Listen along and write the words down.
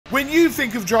When you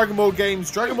think of Dragon Ball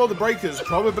games, Dragon Ball The Breakers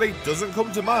probably doesn't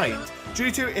come to mind, due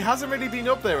to it hasn't really been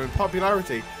up there in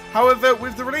popularity. However,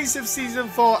 with the release of Season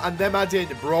 4 and them adding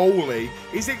Broly,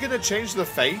 is it going to change the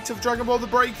fate of Dragon Ball The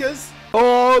Breakers?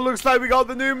 Oh, looks like we got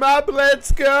the new map.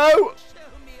 Let's go!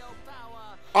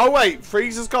 Oh wait,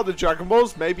 Frieza's got the Dragon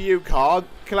Balls. Maybe you can't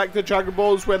collect the Dragon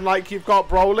Balls when, like, you've got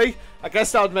Broly. I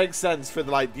guess that would make sense for,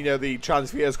 like, you know, the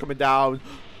transfers coming down.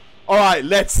 Alright,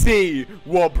 let's see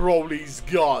what Broly's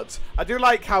got. I do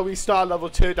like how we start level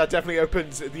 2. That definitely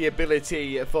opens the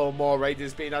ability for more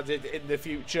raiders being added in the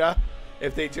future,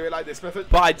 if they do it like this method.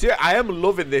 But I am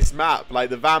loving this map. Like,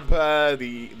 the Vampa,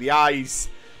 the ice,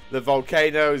 the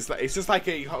volcanoes. It's just like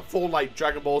a full, like,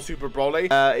 Dragon Ball Super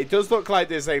Broly. It does look like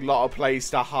there's a lot of place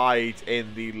to hide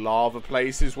in the lava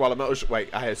places. While wait,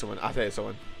 I hear someone. I hear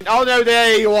someone. Oh no,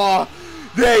 there you are.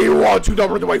 There you are. Do not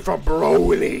run away from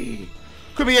Broly.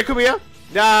 Come here, come here.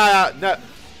 Nah, no.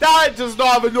 That does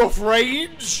not have enough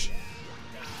range.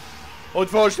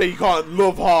 Unfortunately, you can't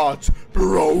love heart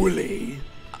Broly.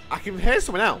 I can hear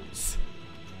someone else.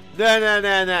 No, no,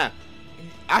 no, no.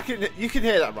 You can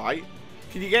hear that, right?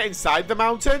 Can you get inside the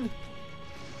mountain?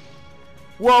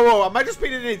 Whoa, whoa, am I just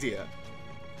being an idiot?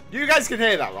 You guys can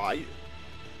hear that, right?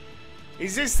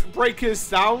 Is this Breaker's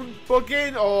sound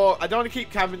bugging? Or I don't want to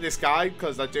keep camping this guy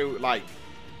because I do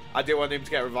want him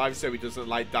to get revived so he doesn't,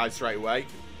 like, die straight away.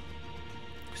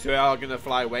 So we are going to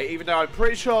fly away. Even though I'm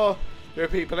pretty sure there are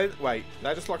people in... Wait, did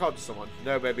I just lock onto someone?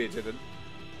 No, maybe it didn't.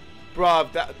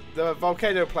 Bruv, the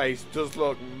volcano place does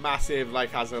look massive,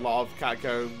 like, has a lot of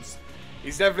catacombs.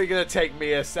 He's definitely going to take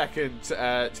me a second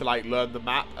to, like, learn the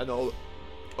map and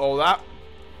all that.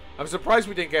 I'm surprised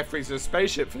we didn't get Frieza's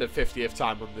spaceship for the 50th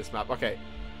time on this map. Okay.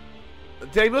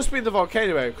 They must be in the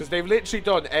volcano area because they've literally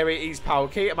done Area East Power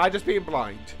Key. Am I just being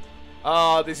blind?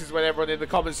 This is when everyone in the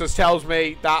comments just tells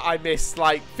me that I missed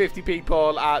like 50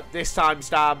 people at this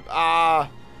timestamp. I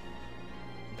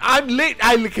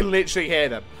can literally hear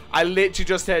them. I literally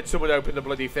just heard someone open the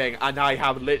bloody thing and I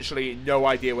have literally no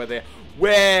idea where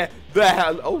the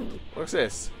hell. Oh, what's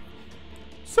this?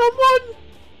 Someone?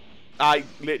 I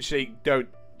literally don't.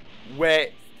 Where?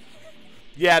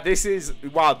 Yeah, this is,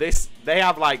 wow, they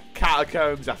have like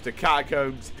catacombs after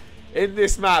catacombs in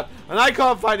this map. And I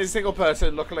can't find a single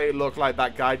person. Luckily, it looked like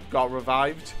that guy got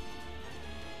revived.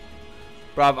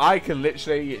 Bruv, I can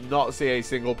literally not see a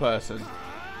single person.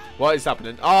 What is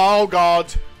happening? Oh,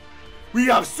 God. We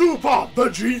have Super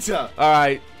Vegeta.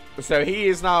 Alright, so he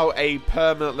is now a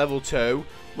permanent level 2,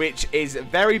 which is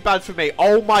very bad for me.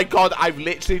 Oh, my God, I've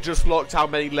literally just looked how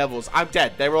many levels. I'm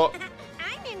dead. They're all...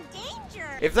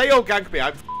 If they all gank me,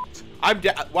 I'm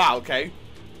dead. Wow, okay.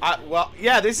 Well,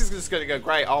 yeah, this is just going to go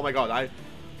great. Oh, my God.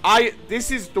 This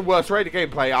is the worst rate of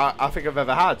gameplay I think I've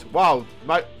ever had. Wow.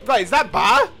 Wait, is that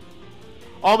Bar?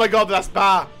 Oh, my God, that's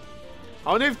Bar.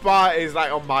 I wonder if Bar is,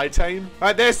 like, on my team.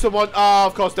 Right, there's someone. Oh,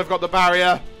 of course, they've got the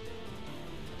barrier.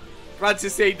 Glad to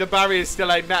see the barrier is still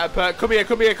a meta perk. Come here,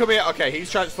 come here, come here. Okay, he's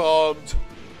transformed.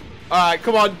 All right,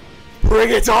 come on.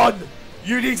 Bring it on.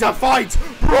 You need to fight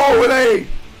Broly.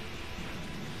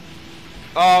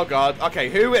 Oh, God. Okay,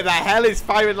 who the hell is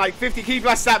firing like 50 key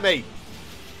blasts at me?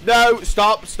 No,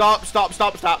 stop, stop, stop,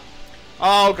 stop, stop.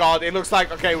 Oh, God. It looks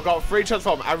like, okay, we've got a free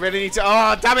transform. I really need to,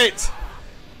 oh, damn it.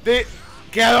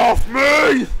 Get off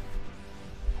me.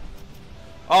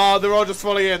 Oh, they're all just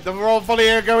fully in. They're all fully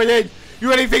in going in. You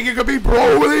really think you could be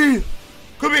Broly?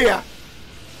 Come here.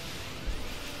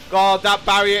 God, that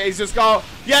barrier is just gone.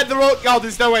 Yeah, they're all, oh,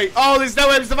 there's no way. Oh, there's no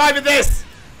way I'm surviving this.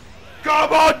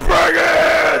 Come on, bring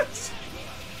it.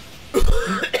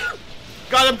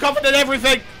 God, I'm confident in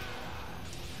everything.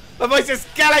 My voice is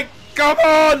scaling. Come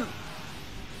on.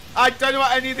 I don't know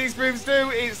what any of these moves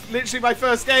do. It's literally my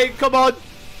first game. Come on.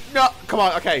 No. Come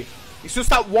on. Okay. It's just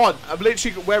that one. I'm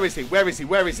literally. Where is he? Where is he?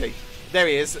 Where is he? There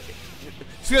he is.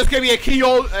 So just give me a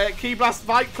key blast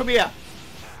fight. Come here.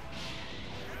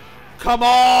 Come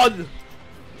on.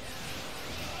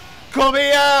 Come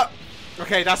here.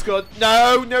 Okay, that's good.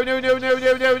 No, no, no, no, no,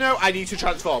 no, no, no. I need to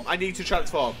transform. I need to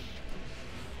transform.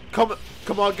 Come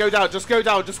on, go down. Just go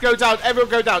down. Just go down. Everyone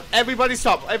go down. Everybody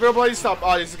stop. Everybody stop.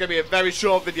 Oh, this is going to be a very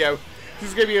short video. This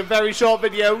is going to be a very short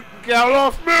video. Get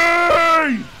off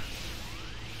me!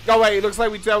 Oh, wait. It looks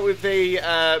like we dealt with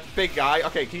the big guy.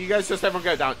 Okay, can you guys just everyone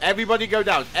go down? Everybody go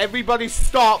down. Everybody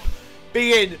stop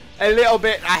being a little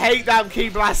bit... I hate that key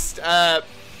blast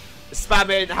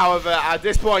spamming. However, at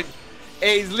this point,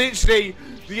 it is literally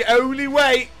the only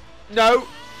way... No.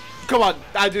 Come on.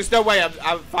 There's no way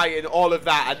I'm fighting all of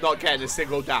that and not getting a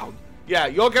single down. Yeah,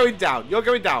 you're going down. You're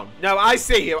going down. No, I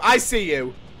see you. I see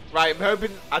you. Right, I'm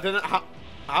hoping... I don't know...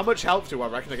 How much health do I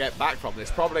reckon I get back from this?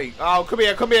 Probably... Oh, come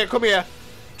here. Come here. Come here.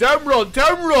 Don't run.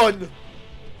 Don't run.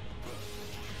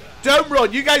 Don't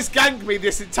run. You guys ganked me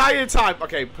this entire time.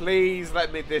 Okay, please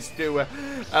let me this do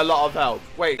a lot of help.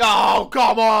 Wait. Oh,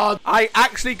 come on. I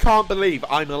actually can't believe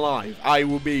I'm alive. I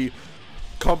will be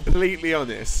completely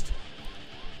honest.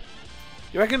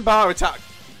 You reckon Bar attack?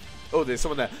 Oh, there's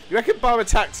someone there. You reckon Bar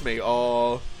attacks me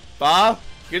or Bar?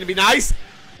 You gonna be nice?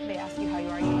 They ask you how you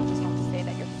are, you just have to say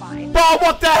that you're fine. Bar,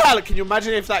 what the hell? Can you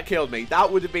imagine if that killed me?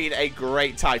 That would have been a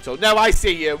great title. No, I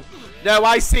see you. No,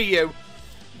 I see you.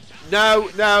 No,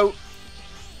 no.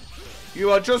 You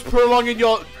are just prolonging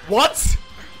your... What?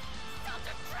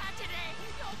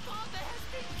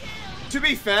 To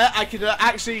be fair, I can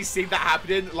actually see that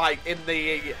happening, like, in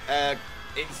the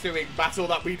ensuing battle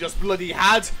that we just bloody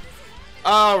had.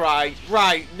 Alright,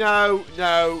 right. No,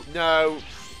 no, no.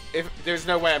 There's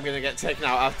no way I'm going to get taken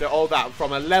out after all that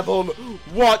from a level...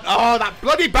 What? Oh, that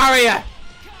bloody barrier!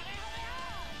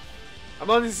 I'm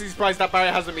honestly surprised that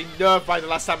barrier hasn't been nerfed by the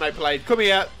last time I played. Come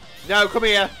here. No, come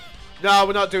here. No,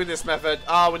 we're not doing this method.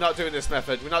 Oh, we're not doing this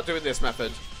method. We're not doing this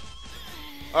method.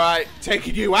 Alright,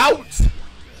 taking you out.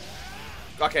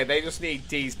 Okay, they just need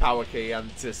D's power key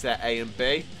and to set A and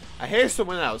B. I hear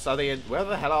someone else. Are they in... Where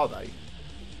the hell are they?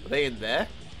 Are they in there?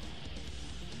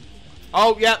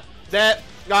 Oh, yep. There.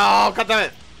 Oh, god damn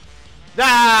it.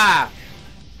 Nah!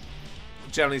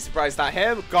 I'm generally surprised at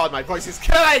him. God, my voice is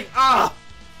killing! Ah!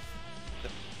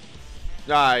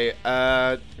 Right,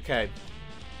 okay.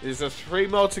 There's just 3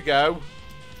 more to go.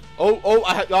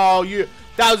 Oh, you...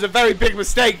 That was a very big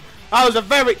mistake. That was a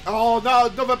very... Oh, no,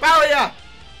 another barrier!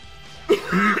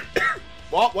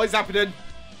 What? What is happening?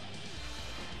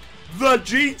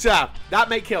 Vegeta! That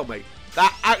may kill me.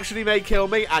 That actually may kill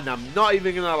me, and I'm not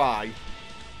even gonna lie.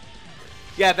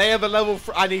 Yeah, they have a level...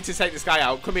 I need to take this guy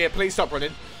out. Come here, please stop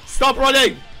running. Stop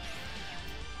running!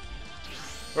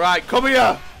 Right, come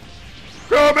here!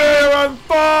 Come here and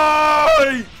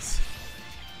fight!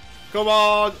 Come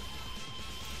on.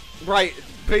 Right,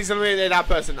 please eliminate that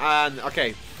person. And,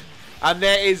 okay. And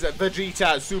there is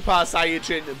Vegeta Super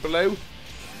Saiyajin Blue.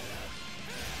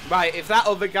 Right, if that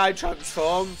other guy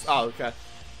transforms... Oh, okay.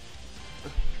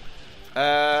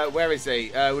 Where is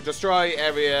he? We'll destroy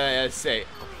area C.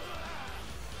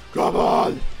 Come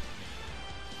on!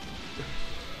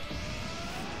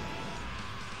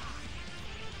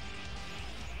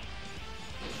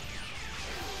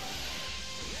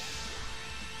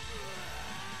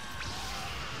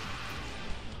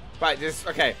 Right, this...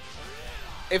 Okay.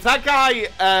 If that guy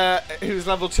who's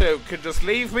level 2 can just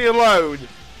leave me alone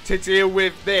to deal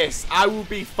with this, I will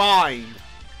be fine.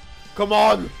 Come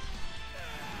on.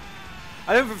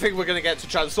 I don't think we're going to get to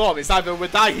transform. It's either we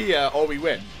die here or we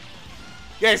win.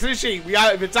 Yeah, it's literally, we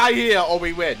either die here or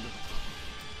we win.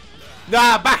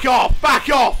 Nah, back off. Back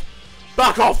off.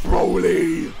 Back off,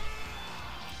 Broly.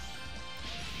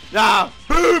 Nah,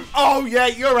 boom. Oh, yeah,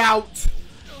 you're out.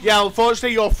 Yeah,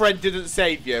 unfortunately, your friend didn't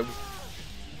save you.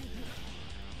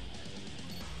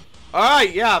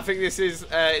 Alright, yeah, I think this is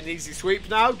an easy sweep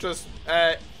now. Just,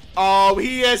 oh,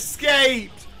 he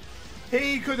escaped!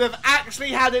 He could have actually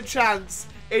had a chance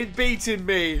in beating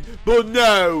me, but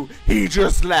no, he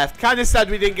just left. Kind of sad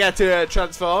we didn't get to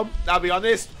transform, I'll be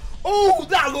honest. Oh,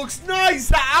 that looks nice,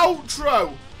 that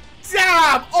outro!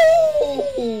 Damn!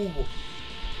 Oh!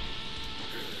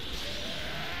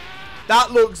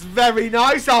 That looks very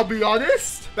nice, I'll be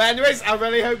honest. But anyways, I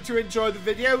really hope to enjoy the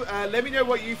video. Let me know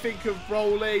what you think of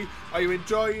Broly. Are you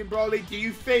enjoying Broly? Do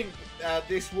you think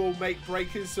this will make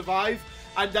Breakers survive?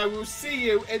 And I will see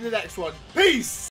you in the next one. Peace!